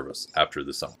European service after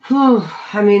the summer?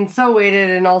 I mean, so weighted,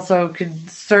 and also could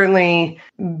certainly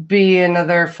be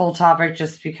another full topic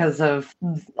just because of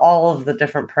all of the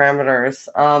different parameters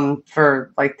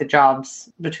for like the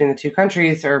jobs between the two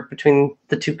countries or between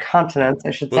the two continents,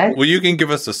 I should say. Well, you can give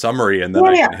us a summary and then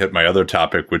I can hit my other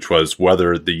topic, which was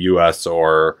whether the U.S.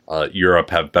 or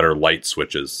Europe have better light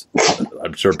switches.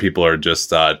 I'm sure people are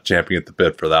just champing at the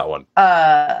bit for that one.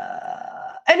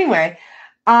 Anyway,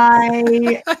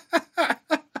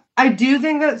 I do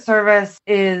think that service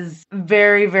is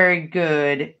very, very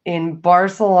good in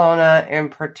Barcelona in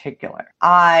particular.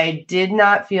 I did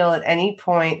not feel at any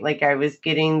point like I was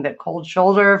getting the cold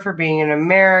shoulder for being an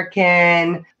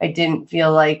American. I didn't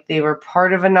feel like they were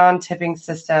part of a non-tipping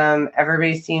system.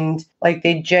 Everybody seemed like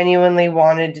they genuinely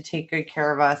wanted to take good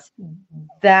care of us.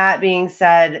 That being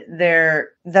said,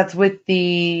 that's with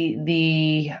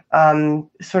the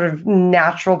sort of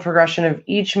natural progression of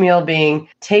each meal being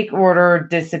take order,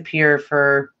 disappear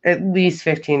for at least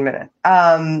 15 minutes.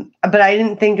 But I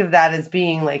didn't think of that as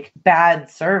being like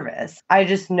bad service. I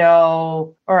just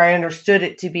know, or I understood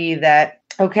it to be that,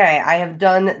 okay, I have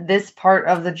done this part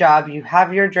of the job. You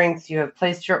have your drinks, you have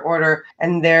placed your order,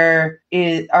 and there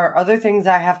are other things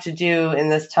I have to do in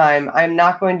this time. I'm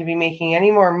not going to be making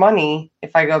any more money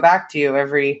if I go back to you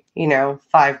every,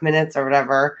 5 minutes or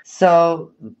whatever.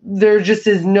 So there just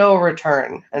is no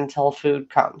return until food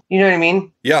comes. You know what I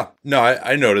mean? Yeah. No,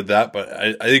 I noted that, but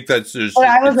I think that's just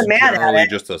I wasn't mad at it.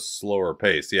 Just a slower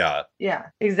pace. Yeah. Yeah,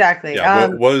 exactly.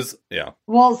 Yeah.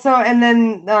 Well, so, and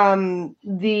then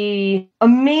the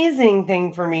amazing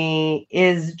thing for me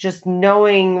is just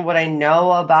knowing what I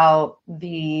know about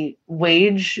the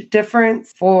wage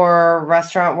difference for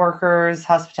restaurant workers,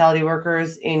 hospitality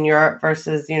workers in Europe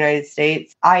versus the United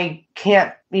States. I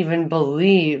can't even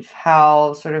believe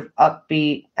how sort of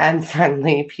upbeat and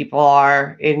friendly people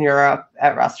are in Europe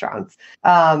at restaurants.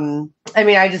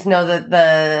 I just know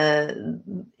that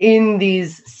in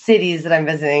these cities that I'm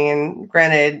visiting, and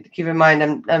granted, keep in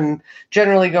mind, I'm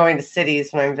generally going to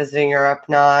cities when I'm visiting Europe,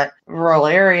 not rural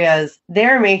areas.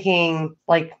 They're making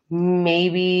like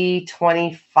maybe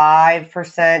 25 to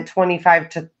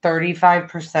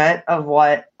 35% of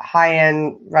what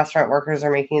high-end restaurant workers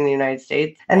are making in the United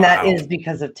States. And that is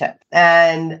because of tip.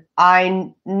 And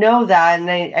I know that. And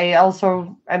I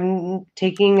also, I'm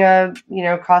taking a,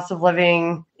 cost of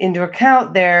living into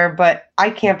account there, but I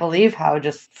can't believe how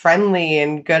just friendly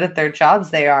and good at their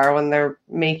jobs they are when they're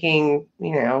making,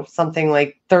 something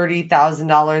like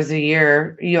 $30,000 a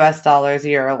year, US dollars a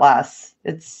year or less.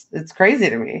 It's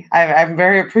crazy to me. I'm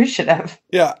very appreciative.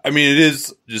 Yeah, I mean, it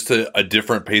is just a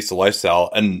different pace of lifestyle.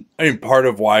 And I mean, part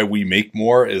of why we make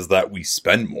more is that we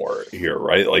spend more here,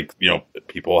 right? Like,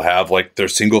 people have like their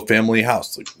single family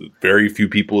house. Like, very few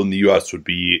people in the US would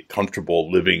be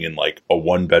comfortable living in like a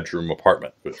 1-bedroom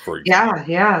apartment, for example.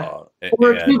 Yeah.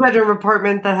 Or a 2-bedroom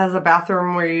apartment that has a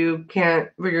bathroom where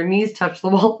your knees touch the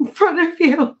wall in front of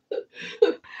you.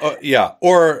 Yeah.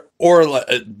 Or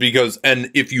because,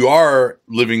 and if you are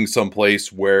living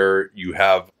someplace where you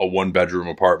have a 1-bedroom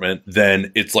apartment,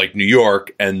 then it's like New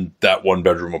York, and that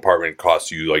 1-bedroom apartment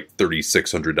costs you like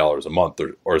 $3,600 a month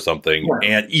or something.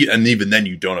 Yeah. And even then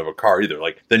you don't have a car either.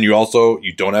 Like, then you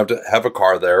don't have to have a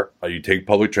car there. You take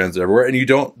public transit everywhere, and you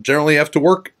don't generally have to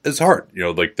work as hard.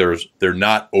 Like they're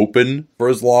not open for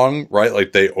as long, right?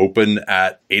 Like they open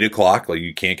at 8:00. Like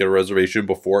you can't get a reservation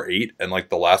before 8, and like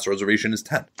the last reservation is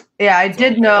 10. Yeah, I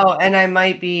did know, and I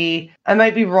might be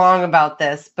wrong about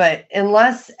this, but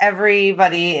unless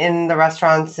everybody in the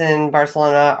restaurants in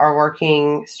Barcelona are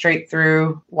working straight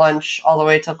through lunch all the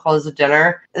way till close of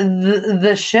dinner,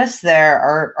 the shifts there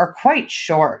are quite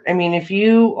short. I mean, if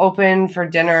you open for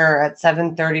dinner at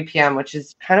 7:30 p.m., which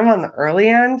is kind of on the early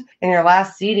end, and your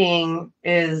last seating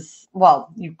is,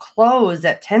 you close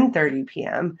at 10:30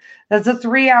 p.m., that's a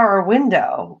 3-hour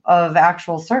window of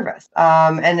actual service.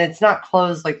 And it's not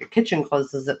closed like the kitchen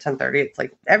closes at 10:30. It's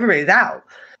like everybody's out.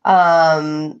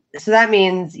 So that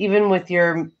means even with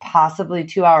your possibly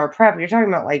 2-hour prep, you're talking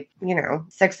about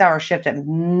 6-hour shift at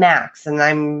max. And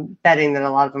I'm betting that a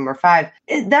lot of them are 5.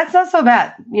 That's not so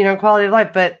bad, quality of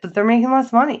life, but they're making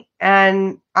less money.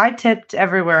 And I tipped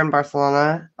everywhere in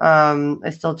Barcelona. I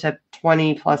still tip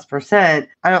 20+%.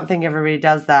 I don't think everybody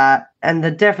does that. And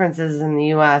the difference is in the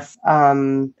US,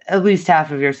 at least half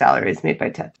of your salary is made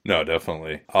by tips. No,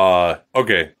 definitely.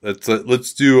 Okay,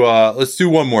 let's do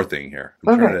one more thing here.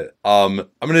 I'm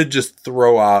gonna just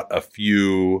throw out a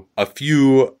few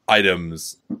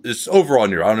items. It's overall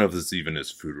in Europe. I don't know if this even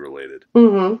is food related,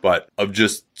 but of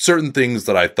just certain things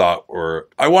that I thought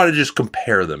I want to just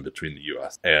compare them between the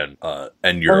US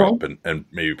and Europe and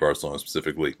maybe Barcelona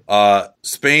specifically.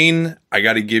 Spain, I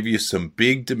got to give you some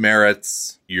big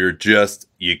demerits.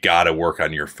 You got to work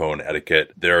on your phone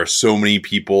etiquette. There are so many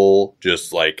people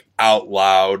just like out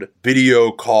loud,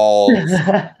 video calls,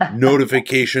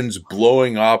 notifications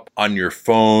blowing up on your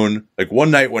phone. Like one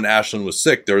night when Ashlyn was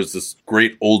sick, there was this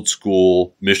great old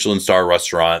school Michelin star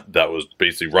restaurant that was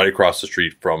basically right across the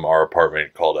street from our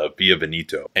apartment called Via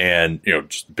Veneto. And,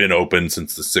 just been open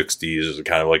since the 60s. It's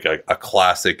kind of like a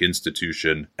classic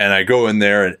institution. And I go in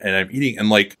there and I'm eating, and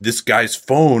like this guy's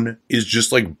phone is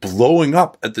just like blowing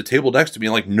up at the table next to me.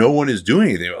 And like no one is doing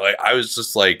anything. Like I was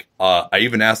just like, I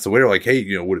even asked the waiter, like, hey,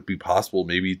 would it be possible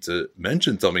maybe to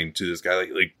mention something to this guy?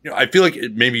 I feel like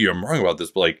maybe I'm wrong about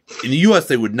this, but like in the US,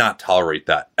 they would not tolerate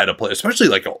that at a place, especially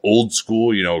like an old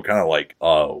school, kind of like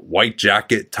white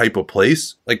jacket type of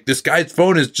place. Like this guy's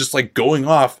phone is just like going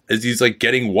off as he's like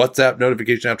getting WhatsApp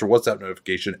notification after WhatsApp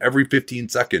notification every 15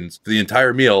 seconds for the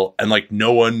entire meal. And like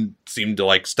no one seemed to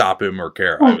like stop him or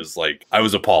care. I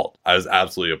was appalled. I was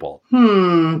absolutely appalled.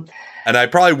 And I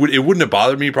probably it wouldn't have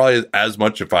bothered me probably as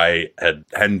much if I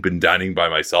hadn't been dining by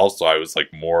myself. So I was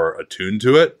like more attuned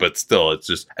to it, but still it's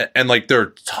just, and like there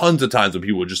are tons of times when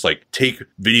people just like take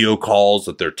video calls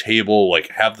at their table, like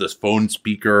have this phone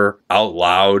speaker out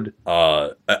loud.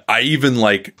 I even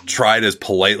like tried as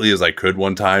politely as I could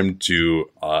one time to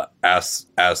ask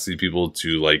these people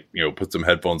to like, put some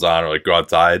headphones on or like go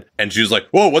outside. And she was like,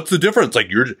 whoa, what's the difference? Like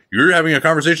you're having a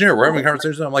conversation here. We're having a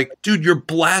conversation. I'm like, dude, you're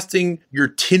blasting your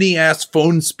tinny ass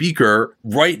phone speaker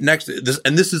right next to this.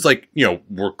 And this is like,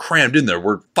 we're crammed in there.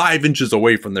 We're 5 inches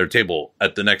away from their table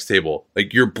at the next table.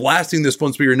 Like you're blasting this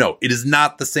phone speaker. No, it is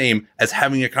not the same as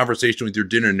having a conversation with your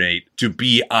dinner mate to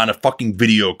be on a fucking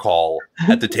video call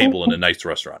at the table in a nice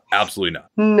restaurant. Absolutely not.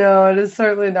 No, it is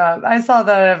certainly not. I saw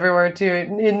that everywhere too.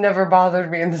 It never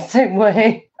bothered me in the same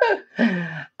way.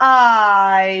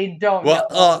 I don't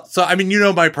know. So I mean, you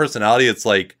know my personality. It's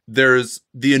like there's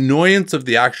the annoyance of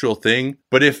the actual thing,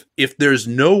 but if there's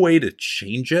no way to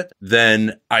change it,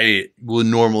 then I will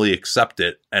normally accept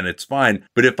it and it's fine.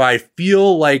 But if I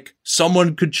feel like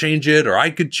someone could change it or I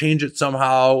could change it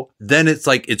somehow, then it's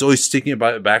like it's always sticking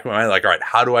about the back of my mind. Like, all right,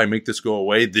 how do I make this go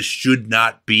away? This should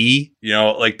not be,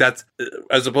 like that's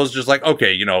as opposed to just like,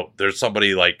 okay, there's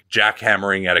somebody like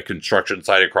jackhammering at a construction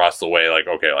site across the way. Like,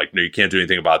 okay, like no, you can't do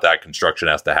anything about that. Construction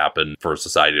has to happen for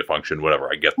society to function.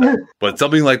 Whatever, I get that. But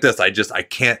something like this, I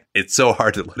can't. It's so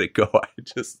hard to let it go.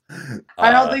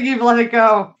 I don't think you've let it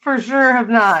go. For sure have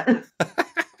not.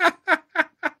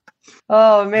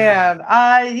 Oh man.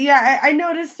 Yeah, I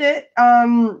noticed it.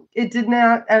 It did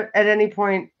not at any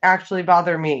point actually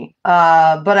bother me.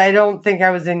 But I don't think I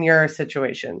was in your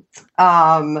situation.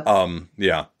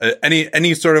 Yeah.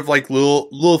 Any sort of like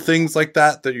little things like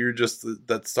that you're just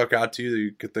that stuck out to you that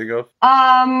you could think of?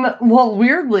 Well,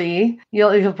 weirdly,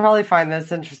 you'll probably find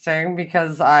this interesting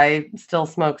because I still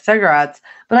smoke cigarettes,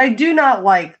 but I do not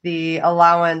like the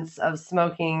allowance of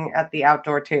smoking at the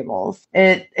outdoor tables.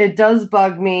 It does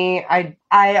bug me.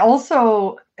 I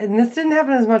also, and this didn't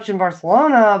happen as much in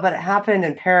Barcelona, but it happened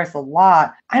in Paris a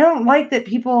lot. I don't like that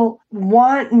people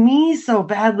want me so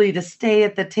badly to stay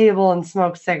at the table and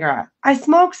smoke cigarettes. I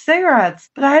smoke cigarettes,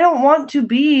 but I don't want to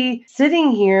be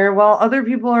sitting here while other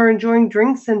people are enjoying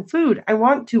drinks and food. I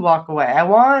want to walk away. I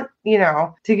want,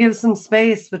 to give some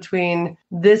space between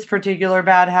this particular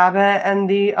bad habit and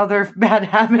the other bad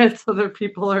habits other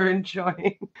people are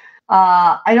enjoying.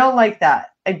 I don't like that.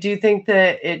 I do think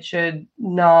that it should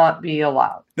not be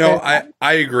allowed. No,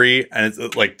 I agree. And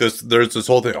it's like there's this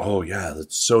whole thing. Oh yeah,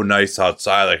 it's so nice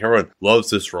outside. Like everyone loves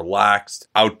this relaxed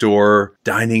outdoor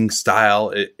dining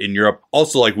style in Europe.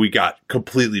 Also, like we got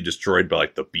completely destroyed by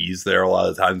like the bees there a lot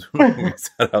of the times when we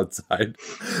sat outside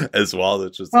as well.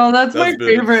 That's my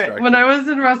favorite. When I was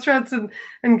in restaurants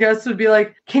and guests would be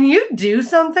like, "Can you do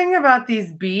something about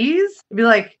these bees?" I'd be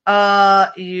like,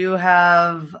 you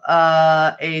have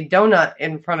a donut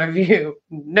in front of you.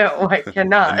 No, I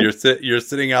cannot. And you're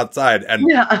sitting outside, and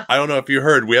yeah. I don't know if you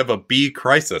heard, we have a bee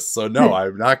crisis. So no,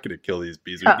 I'm not going to kill these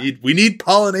bees. We need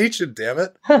pollination. Damn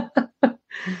it.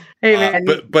 Hey man,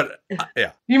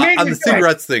 yeah. On the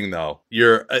cigarettes thing though,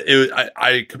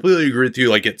 I completely agree with you.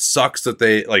 Like it sucks that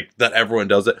that everyone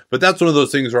does it, but that's one of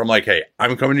those things where I'm like, hey,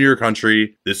 I'm coming to your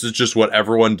country. This is just what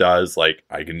everyone does. Like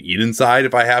I can eat inside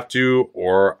if I have to,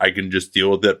 or I can just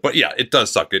deal with it. But yeah, it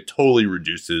does suck. It totally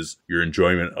reduces your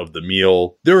enjoyment of the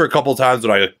meal. There were a couple times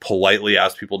when I politely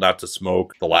asked people not to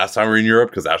smoke the last time we were in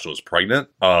Europe because Ashley was pregnant.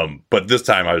 But this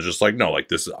time I was just like, no, like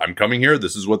this is, I'm coming here.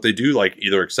 This is what they do. Like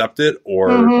either accept it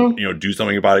or do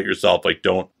something about it yourself. Like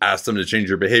don't ask them to change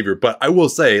your behavior. But I will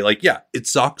say, like, yeah, it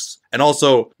sucks. And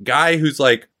also, guy who's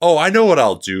like, oh, I know what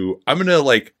I'll do. I'm going to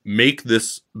like make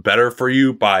this better for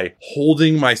you by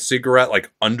holding my cigarette like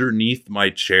underneath my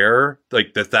chair.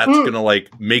 Like that's going to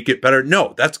like make it better.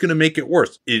 No, that's going to make it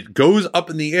worse. It goes up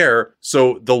in the air.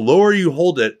 So the lower you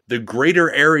hold it, the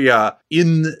greater area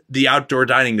in the outdoor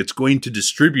dining it's going to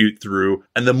distribute through.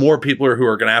 And the more people who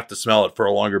are going to have to smell it for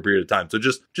a longer period of time. So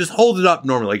just hold it up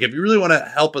normally. Like if you really want to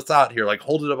help us out here, like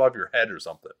hold it above your head or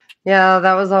something. Yeah,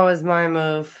 that was always my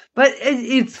move. But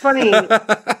it's funny.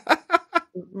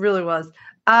 It really was.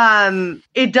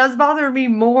 It does bother me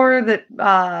more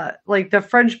that like the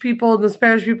French people and the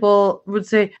Spanish people would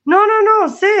say, no,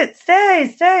 sit,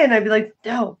 stay. And I'd be like,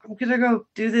 no, I'm going to go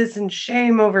do this in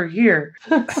shame over here.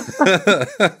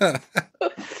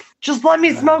 Just let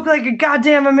me smoke like a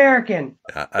goddamn American.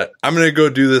 I'm going to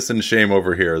go do this in shame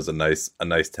over here is a nice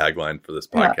tagline for this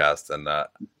podcast. Yeah.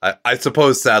 And I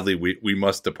suppose, sadly, we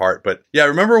must depart. But yeah,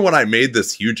 remember when I made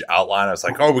this huge outline? I was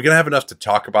like, oh, we're going to have enough to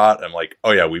talk about. And I'm like,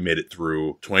 oh yeah, we made it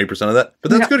through 20% of that. But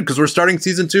that's good because we're starting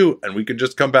season 2 and we can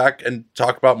just come back and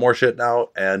talk about more shit now.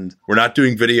 And we're not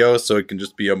doing video, so it can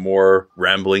just be a more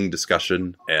rambling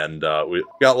discussion. And we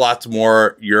got lots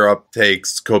more Europe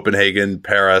takes, Copenhagen,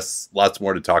 Paris, lots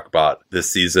more to talk about this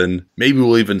season. Maybe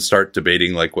we'll even start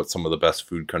debating like what some of the best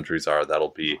food countries are. That'll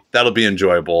be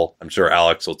enjoyable. I'm sure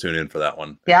Alex will tune in for that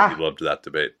one. Yeah, he loved that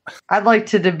debate. I'd like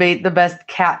to debate the best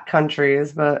cat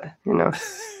countries, but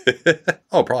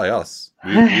oh, probably us.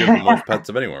 We have the most pets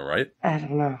of anyone, right? I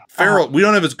don't know. Feral. We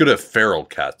don't have as good at feral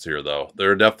cats here, though.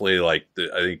 They're definitely like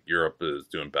I think Europe is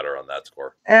doing better on that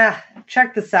score.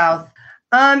 Check the South.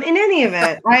 In any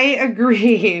event, I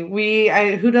agree.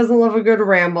 Who doesn't love a good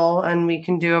ramble, and we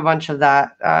can do a bunch of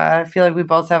that. I feel like we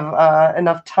both have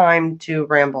enough time to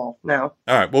ramble now.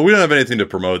 All right. Well, we don't have anything to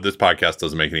promote. This podcast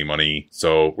doesn't make any money,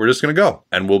 so we're just going to go.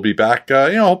 And we'll be back,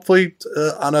 hopefully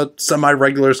on a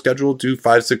semi-regular schedule, do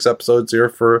 5-6 episodes here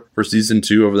for season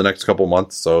 2 over the next couple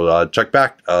months. So check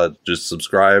back. Just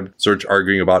subscribe, search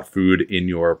Arguing About Food in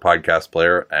your podcast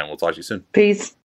player, and we'll talk to you soon. Peace.